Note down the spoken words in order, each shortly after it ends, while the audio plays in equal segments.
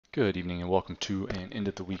Good evening and welcome to an end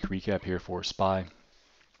of the week recap here for SPY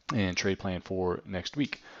and trade plan for next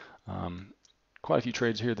week. Quite a few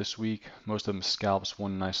trades here this week. Most of them scalps,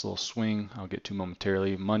 one nice little swing I'll get to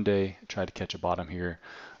momentarily. Monday, tried to catch a bottom here.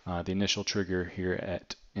 The initial trigger here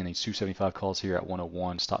in these 275 calls here at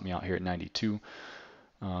 101 stopped me out here at 92.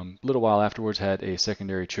 A little while afterwards had a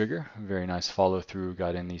secondary trigger. Very nice follow through.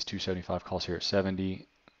 Got in these 275 calls here at 70.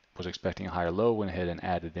 Was expecting a higher low, went ahead and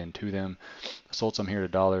added into them. Sold some here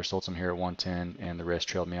at $1, sold some here at 110, and the rest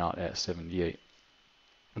trailed me out at 78.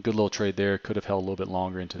 A good little trade there. Could have held a little bit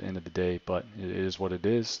longer into the end of the day, but it is what it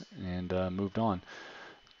is, and moved on.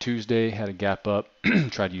 Tuesday had a gap up.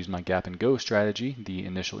 Tried to use my gap and go strategy. The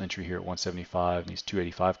initial entry here at 175 and these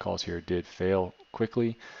 285 calls here did fail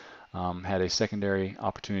quickly. Had a secondary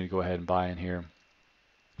opportunity to go ahead and buy in here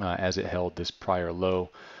as it held this prior low.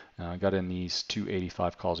 Got in these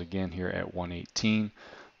 285 calls again here at 118.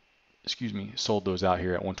 Excuse me, sold those out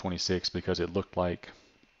here at 126 because it looked like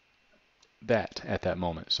that at that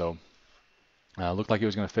moment. So looked like it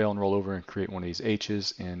was going to fail and roll over and create one of these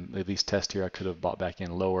H's and at least test here. I could have bought back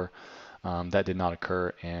in lower. That did not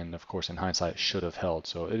occur, and of course in hindsight it should have held.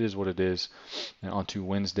 So it is what it is. And on to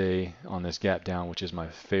Wednesday on this gap down, which is my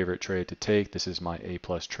favorite trade to take. This is my A+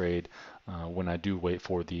 trade when I do wait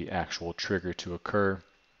for the actual trigger to occur.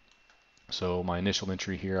 So my initial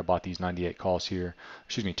entry here, I bought these 98 calls here,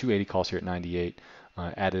 280 calls here at 98,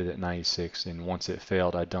 added at 96, and once it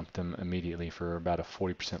failed, I dumped them immediately for about a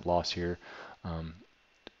 40% loss here.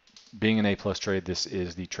 Being an A+ trade, this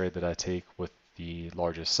is the trade that I take with the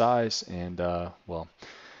largest size, and well,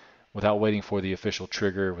 without waiting for the official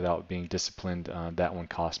trigger, without being disciplined, that one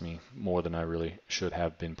cost me more than I really should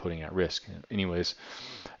have been putting at risk. Anyways,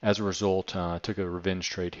 as a result, I took a revenge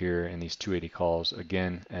trade here in these 280 calls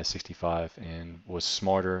again at 65 and was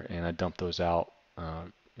smarter, and I dumped those out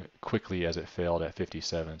quickly as it failed at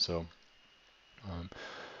 57. So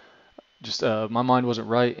just my mind wasn't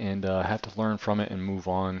right, and I have to learn from it and move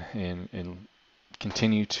on and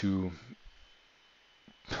continue to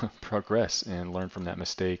progress and learn from that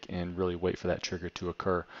mistake and really wait for that trigger to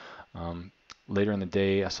occur. Later in the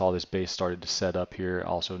day, I saw this base started to set up here.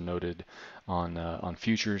 Also noted on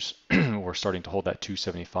futures, we're starting to hold that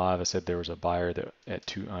 275. I said there was a buyer that at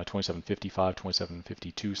 2755,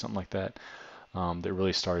 2752, something like that, that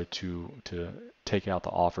really started to take out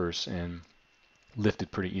the offers and lifted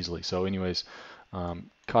pretty easily. So anyways,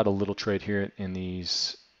 caught a little trade here in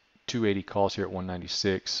these 280 calls here at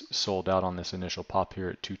 196, sold out on this initial pop here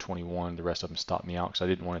at 221. The rest of them stopped me out because I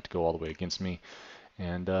didn't want it to go all the way against me.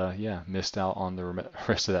 And yeah, missed out on the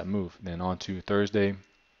rest of that move. Then on to Thursday,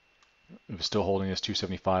 it was still holding this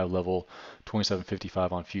 275 level,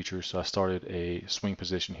 2755 on futures. So I started a swing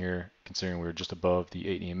position here, considering we were just above the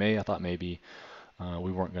 8 EMA. I thought maybe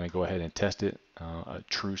we weren't going to go ahead and test it.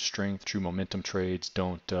 True strength, true momentum trades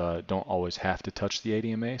don't always have to touch the 8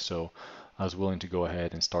 EMA. So I was willing to go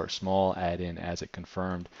ahead and start small, add in as it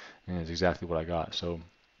confirmed, and it's exactly what I got. So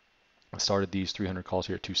I started these 300 calls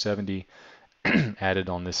here at 270, added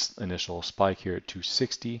on this initial spike here at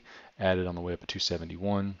 260, added on the way up at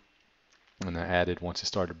 271, and then added once it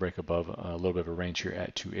started to break above a little bit of a range here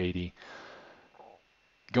at 280.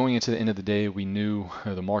 Going into the end of the day, we knew,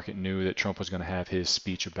 the market knew, that Trump was going to have his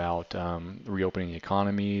speech about reopening the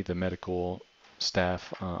economy. The medical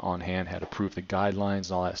staff on hand had approved the guidelines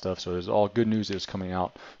and all that stuff. So it was all good news that was coming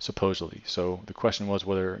out supposedly. So the question was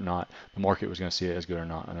whether or not the market was going to see it as good or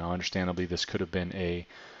not. And understandably, this could have been a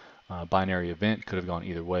binary event, could have gone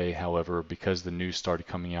either way. However, because the news started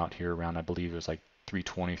coming out here around, I believe it was like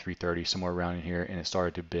 320, 330, somewhere around in here, and it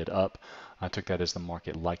started to bid up, I took that as the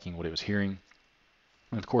market liking what it was hearing.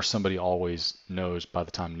 And of course, somebody always knows by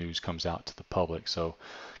the time news comes out to the public. So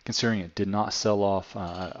considering it did not sell off,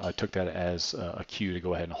 I took that as a cue to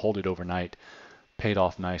go ahead and hold it overnight. Paid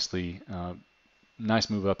off nicely. Nice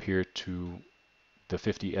move up here to the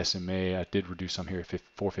 50 SMA. I did reduce some here at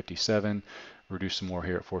 457, reduced some more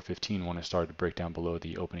here at 415 when it started to break down below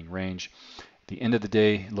the opening range. The end of the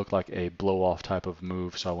day, it looked like a blow off type of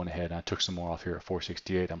move, so I went ahead and I took some more off here at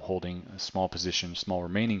 468. I'm holding a small position, small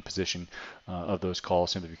remaining position of those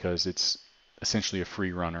calls, simply because it's essentially a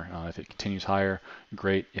free runner. If it continues higher,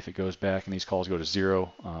 great. If it goes back and these calls go to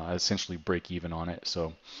zero, I essentially break even on it.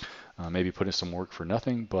 So maybe put in some work for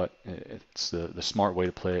nothing, but it's the smart way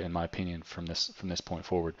to play it, in my opinion, from this point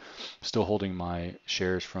forward. Still holding my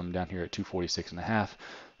shares from down here at 246.5.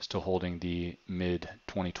 Still holding the mid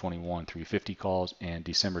 2021 350 calls and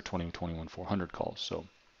December 2021 400 calls. So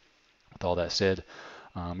with all that said,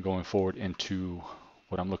 going forward into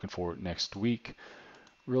what I'm looking for next week,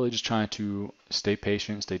 really just trying to stay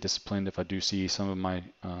patient, stay disciplined. If I do see some of my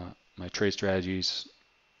my trade strategies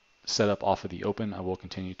set up off of the open, I will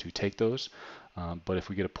continue to take those. But if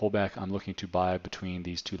we get a pullback, I'm looking to buy between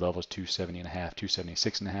these two levels, 270.5,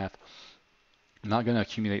 276.5. I'm not going to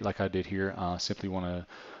accumulate like I did here. Simply want to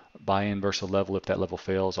buy in versus a level. If that level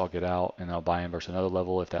fails, I'll get out, and I'll buy in versus another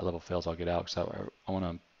level. If that level fails, I'll get out. So I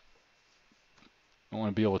want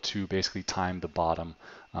to be able to basically time the bottom,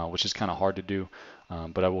 which is kind of hard to do,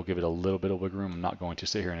 but I will give it a little bit of wiggle room. I'm not going to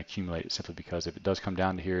sit here and accumulate it, simply because if it does come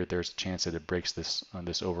down to here, there's a chance that it breaks this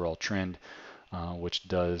this overall trend, which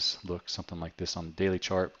does look something like this on the daily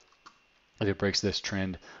chart. If it breaks this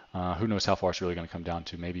trend, who knows how far it's really going to come down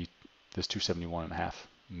to? Maybe this 271.5,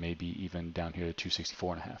 maybe even down here to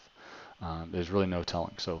 264.5. There's really no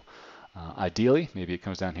telling. So ideally, maybe it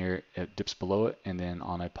comes down here, it dips below it, and then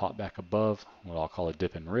on a pop back above, what I'll call a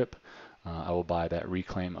dip and rip, I will buy that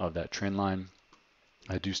reclaim of that trend line.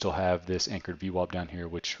 I do still have this anchored VWAP down here,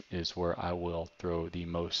 which is where I will throw the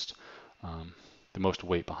most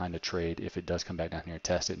weight behind the trade if it does come back down here and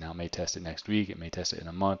test it. Now, it may test it next week, it may test it in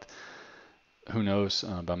a month. Who knows,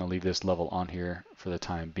 but I'm going to leave this level on here for the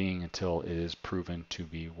time being until it is proven to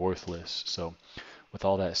be worthless. So with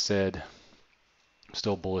all that said,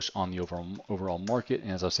 still bullish on the overall market.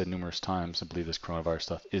 And as I've said numerous times, I believe this coronavirus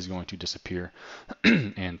stuff is going to disappear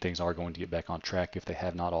and things are going to get back on track if they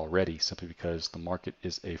have not already, simply because the market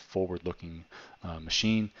is a forward-looking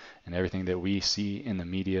machine, and everything that we see in the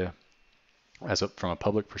media from a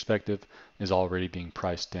public perspective is already being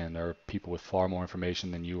priced in. There are people with far more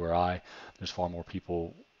information than you or I. There's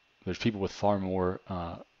people with far more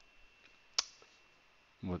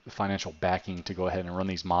with financial backing to go ahead and run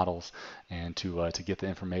these models and to get the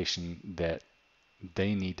information that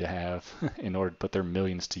they need to have in order to put their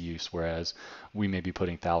millions to use, whereas we may be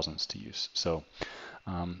putting thousands to use. So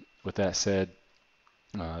with that said,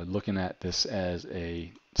 looking at this as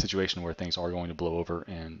a situation where things are going to blow over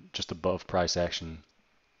and just above price action,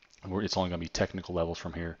 it's only going to be technical levels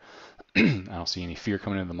from here. I don't see any fear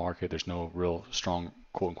coming into the market. There's no real strong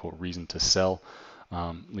quote-unquote reason to sell,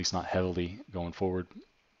 at least not heavily going forward.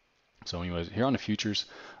 So anyways, here on the futures,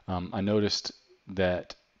 I noticed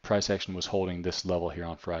that price action was holding this level here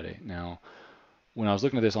on Friday. Now, when I was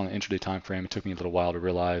looking at this on the intraday time frame, it took me a little while to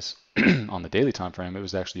realize on the daily time frame it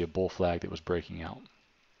was actually a bull flag that was breaking out.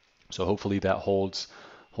 So hopefully that holds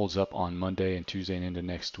up on Monday and Tuesday and into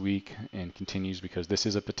next week and continues, because this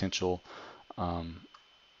is a potential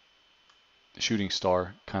shooting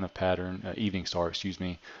star kind of pattern, evening star, excuse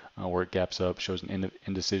me, where it gaps up, shows an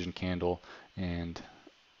indecision candle, and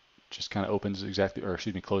just kind of opens exactly, or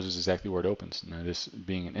excuse me, closes exactly where it opens. Now, this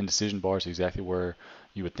being an indecision bar is exactly where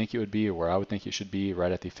you would think it would be, or where I would think it should be,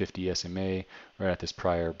 right at the 50 SMA, right at this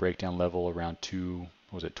prior breakdown level around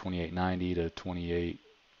 2890 to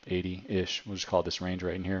 2880-ish. We'll just call it this range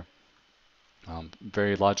right in here.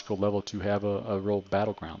 Very logical level to have a real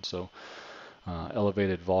battleground. So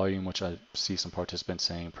elevated volume, which I see some participants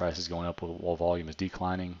saying price is going up while volume is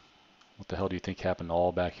declining. What the hell do you think happened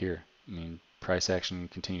all back here? I mean, price action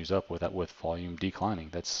continues up with volume declining.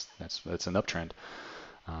 That's an uptrend.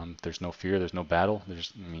 There's no fear, there's no battle.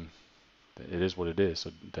 It is what it is.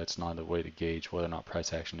 So that's not a way to gauge whether or not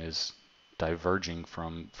price action is diverging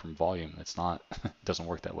from volume. It's not. It doesn't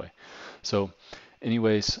work that way. So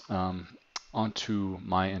anyways, onto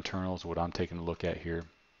my internals, what I'm taking a look at here.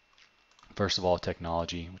 First of all,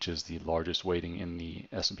 technology, which is the largest weighting in the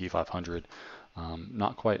S&P 500.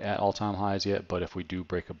 Not quite at all-time highs yet, but if we do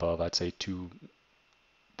break above, I'd say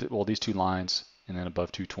these two lines and then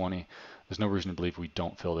above 220, there's no reason to believe we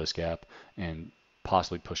don't fill this gap and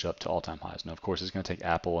possibly push up to all-time highs. Now, of course, it's going to take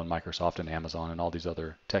Apple and Microsoft and Amazon and all these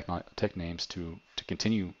other tech names to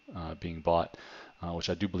continue being bought, which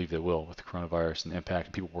I do believe they will with the coronavirus and the impact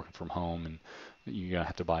of people working from home, and you're going to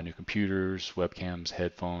have to buy new computers, webcams,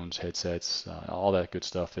 headphones, headsets, all that good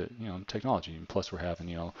stuff. Technology. And plus, we're having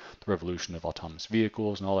the revolution of autonomous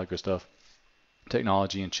vehicles and all that good stuff.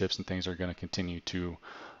 Technology and chips and things are going to continue to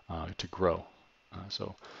grow.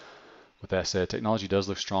 So with that said, technology does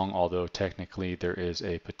look strong, although technically there is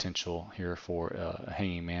a potential here for a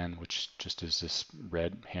hanging man, which just is this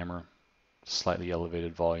red hammer, slightly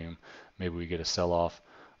elevated volume. Maybe we get a sell-off.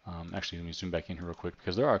 Actually, let me zoom back in here real quick,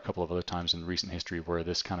 because there are a couple of other times in recent history where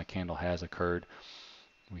this kind of candle has occurred.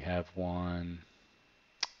 We have one,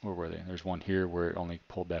 where were they? There's one here where it only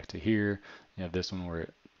pulled back to here. You have this one where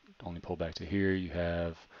it only pulled back to here. You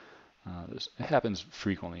have this. It happens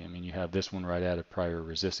frequently. I mean, you have this one right at a prior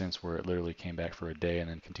resistance where it literally came back for a day and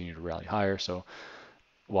then continued to rally higher. So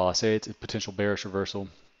while I say it's a potential bearish reversal,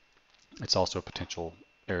 it's also a potential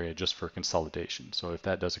area just for consolidation. So if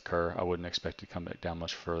that does occur, I wouldn't expect it to come back down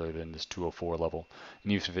much further than this 204 level.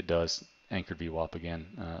 And even if it does, anchored VWAP again,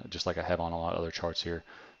 just like I have on a lot of other charts here,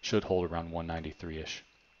 should hold around 193-ish.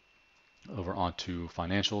 Over onto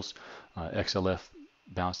financials, XLF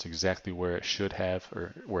bounced exactly where it should have,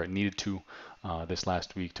 or where it needed to this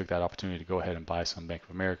last week. Took that opportunity to go ahead and buy some Bank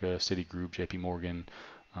of America, Citigroup, JP Morgan,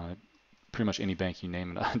 pretty much any bank you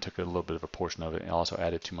name it. I took a little bit of a portion of it and also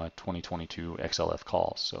added to my 2022 XLF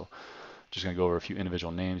calls. So just going to go over a few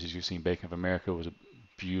individual names. As you've seen, Bank of America was a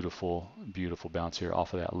beautiful, beautiful bounce here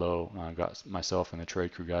off of that low. I got myself and the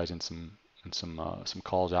trade crew guys in some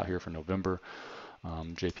calls out here for November.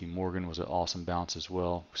 JP Morgan was an awesome bounce as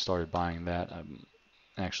well. Started buying that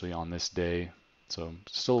actually on this day. So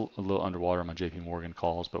still a little underwater on my JP Morgan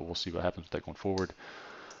calls, but we'll see what happens with that going forward.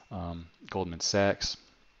 Goldman Sachs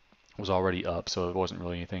was already up, so it wasn't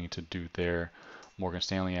really anything to do there. Morgan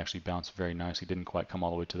Stanley actually bounced very nicely. Didn't quite come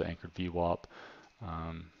all the way to the anchored VWAP.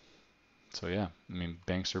 So yeah, I mean,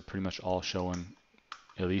 banks are pretty much all showing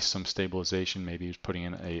at least some stabilization. Maybe he's putting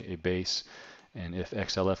in a base. And if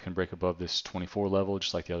XLF can break above this 24 level,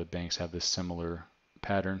 just like the other banks have this similar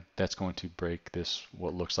pattern, that's going to break this,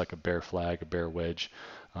 what looks like a bear flag, a bear wedge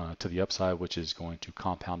to the upside, which is going to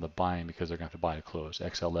compound the buying because they're going to have to buy to close.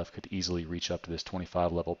 XLF could easily reach up to this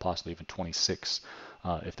 25 level, possibly even 26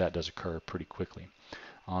 if that does occur pretty quickly.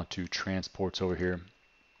 On to transports over here.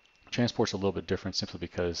 Transport's a little bit different simply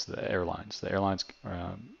because the airlines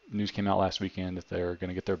news came out last weekend that they're going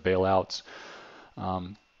to get their bailouts.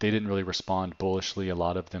 They didn't really respond bullishly. A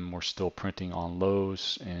lot of them were still printing on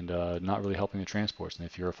lows and not really helping the transports. And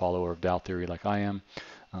if you're a follower of Dow theory like I am,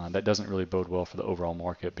 that doesn't really bode well for the overall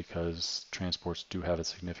market because transports do have a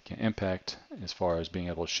significant impact as far as being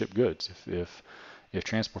able to ship goods. If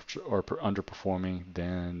transports are underperforming,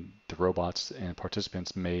 then the robots and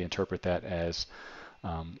participants may interpret that as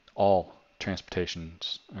all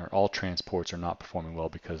transports are not performing well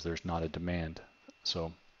because there's not a demand.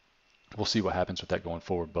 So we'll see what happens with that going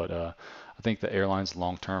forward. But I think the airlines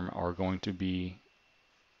long term are going to be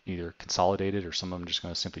either consolidated or some of them just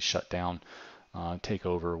going to simply shut down, take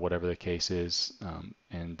over, whatever the case is,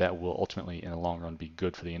 and that will ultimately in the long run be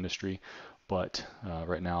good for the industry. But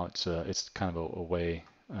right now it's kind of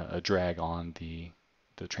a drag on the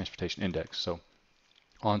transportation index. So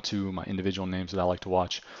on to my individual names that I like to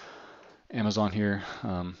watch. Amazon here.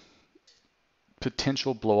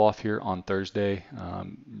 Potential blow off here on Thursday, a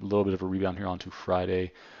little bit of a rebound here onto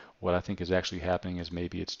Friday. What I think is actually happening is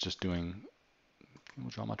maybe it's just doing, we'll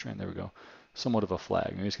draw my trend, there we go, somewhat of a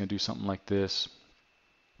flag. Maybe it's going to do something like this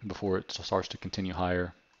before it starts to continue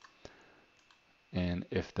higher. And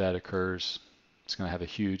if that occurs, it's going to have a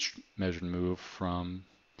huge measured move from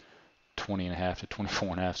 20.5 to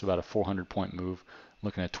 24.5, so about a 400-point move,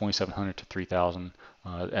 looking at 2,700 to 3,000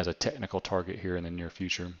 as a technical target here in the near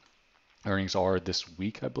future. Earnings are this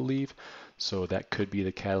week, I believe, so that could be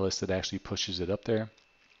the catalyst that actually pushes it up there.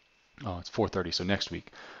 Oh, it's 4:30, so next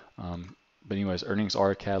week. But anyways, earnings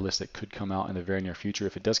are a catalyst that could come out in the very near future.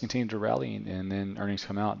 If it does continue to rally and then earnings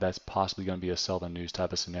come out, that's possibly going to be a sell the news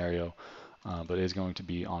type of scenario, but it is going to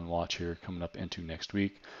be on watch here coming up into next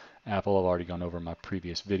week. Apple, I've already gone over in my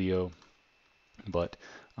previous video, but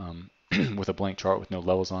with a blank chart with no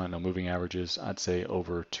levels on it, no moving averages, I'd say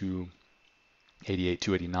over 288,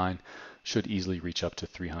 289 should easily reach up to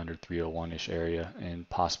 300, 301-ish area and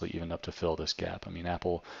possibly even up to fill this gap. I mean,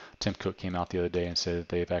 Apple, Tim Cook came out the other day and said that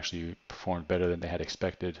they've actually performed better than they had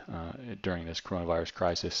expected during this coronavirus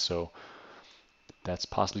crisis. So that's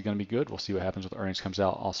possibly going to be good. We'll see what happens with earnings comes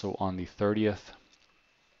out. Also on the 30th,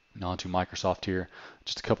 on to Microsoft here.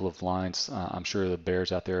 Just a couple of lines. I'm sure the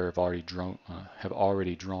bears out there have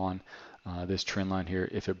already drawn this trend line here.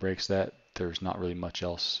 If it breaks that, there's not really much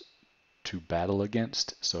else to battle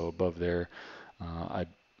against. So above there, I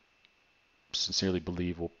sincerely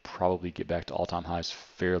believe we'll probably get back to all-time highs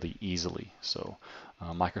fairly easily. So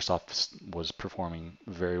Microsoft was performing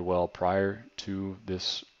very well prior to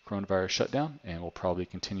this coronavirus shutdown and will probably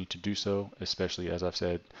continue to do so, especially as I've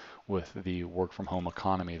said with the work from home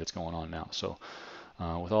economy that's going on now. So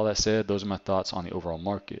with all that said, those are my thoughts on the overall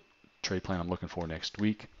market. Trade plan I'm looking for next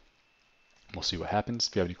week. We'll see what happens.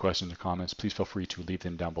 If you have any questions or comments, please feel free to leave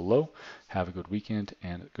them down below. Have a good weekend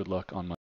and good luck on Monday.